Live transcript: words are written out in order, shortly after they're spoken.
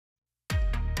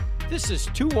This is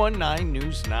 219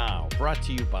 News Now, brought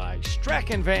to you by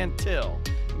Strachan Van Til,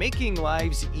 making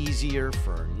lives easier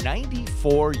for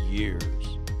 94 years.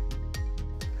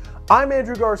 I'm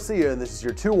Andrew Garcia, and this is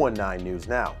your 219 News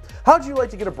Now. How'd you like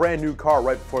to get a brand new car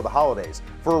right before the holidays?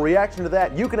 For a reaction to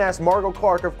that, you can ask Margot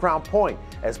Clark of Crown Point.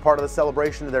 As part of the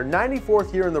celebration of their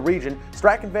 94th year in the region,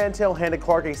 Strachan Van Til handed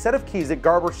Clark a set of keys at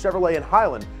Garber Chevrolet in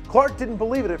Highland. Clark didn't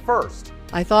believe it at first.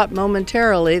 I thought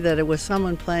momentarily that it was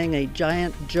someone playing a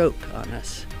giant joke on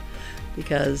us,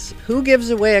 because who gives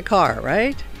away a car,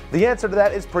 right? The answer to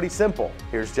that is pretty simple.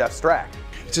 Here's Jeff Strack.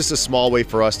 It's just a small way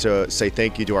for us to say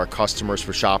thank you to our customers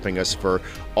for shopping us for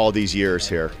all these years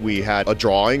here. We had a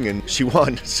drawing and she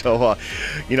won, so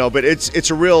but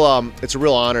it's a real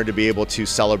honor to be able to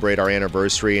celebrate our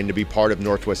anniversary and to be part of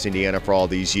Northwest Indiana for all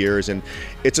these years. And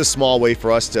it's a small way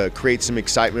for us to create some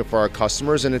excitement for our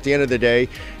customers, and at the end of the day,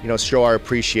 show our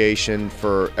appreciation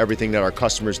for everything that our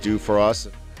customers do for us.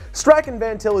 Strachan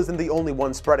Van Til isn't the only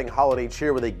one spreading holiday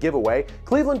cheer with a giveaway.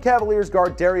 Cleveland Cavaliers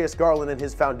guard Darius Garland and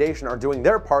his foundation are doing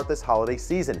their part this holiday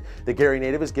season. The Gary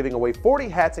native is giving away 40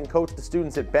 hats and coats to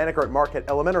students at Banneker at Marquette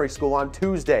Elementary School on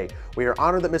Tuesday. We are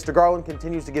honored that Mr. Garland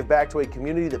continues to give back to a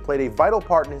community that played a vital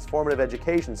part in his formative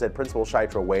education, said Principal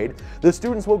Shitra Wade. The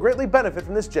students will greatly benefit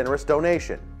from this generous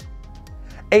donation.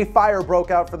 A fire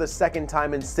broke out for the second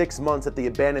time in 6 months at the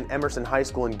abandoned Emerson High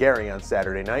School in Gary on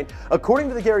Saturday night. According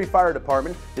to the Gary Fire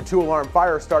Department, the two-alarm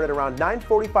fire started around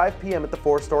 9:45 p.m. at the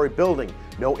four-story building.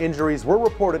 No injuries were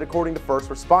reported according to first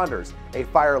responders. A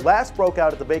fire last broke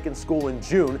out at the vacant school in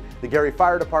June. The Gary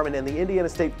Fire Department and the Indiana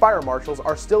State Fire Marshals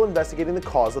are still investigating the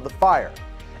cause of the fire.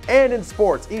 And in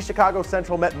sports, East Chicago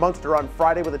Central met Munster on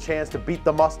Friday with a chance to beat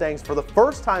the Mustangs for the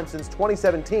first time since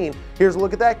 2017. Here's a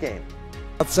look at that game.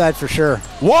 Outside for sure.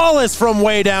 Wallace from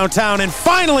way downtown, and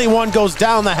finally one goes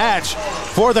down the hatch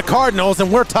for the Cardinals,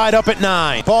 and we're tied up at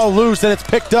 9. Ball loose, and it's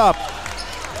picked up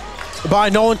by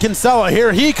Nolan Kinsella.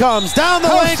 Here he comes down the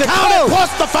lane, count it,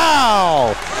 plus the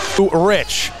foul.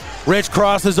 Rich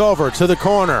crosses over to the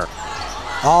corner.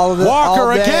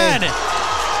 Walker again,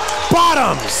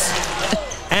 bottoms,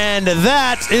 and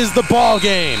that is the ball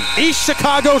game. East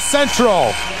Chicago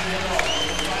Central,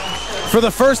 for the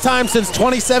first time since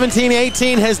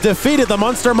 2017-18, has defeated the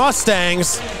Munster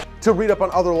Mustangs. To read up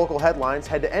on other local headlines,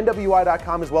 head to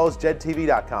nwi.com as well as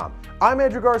jed-tv.com. I'm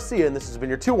Andrew Garcia, and this has been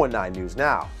your 219 News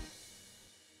Now.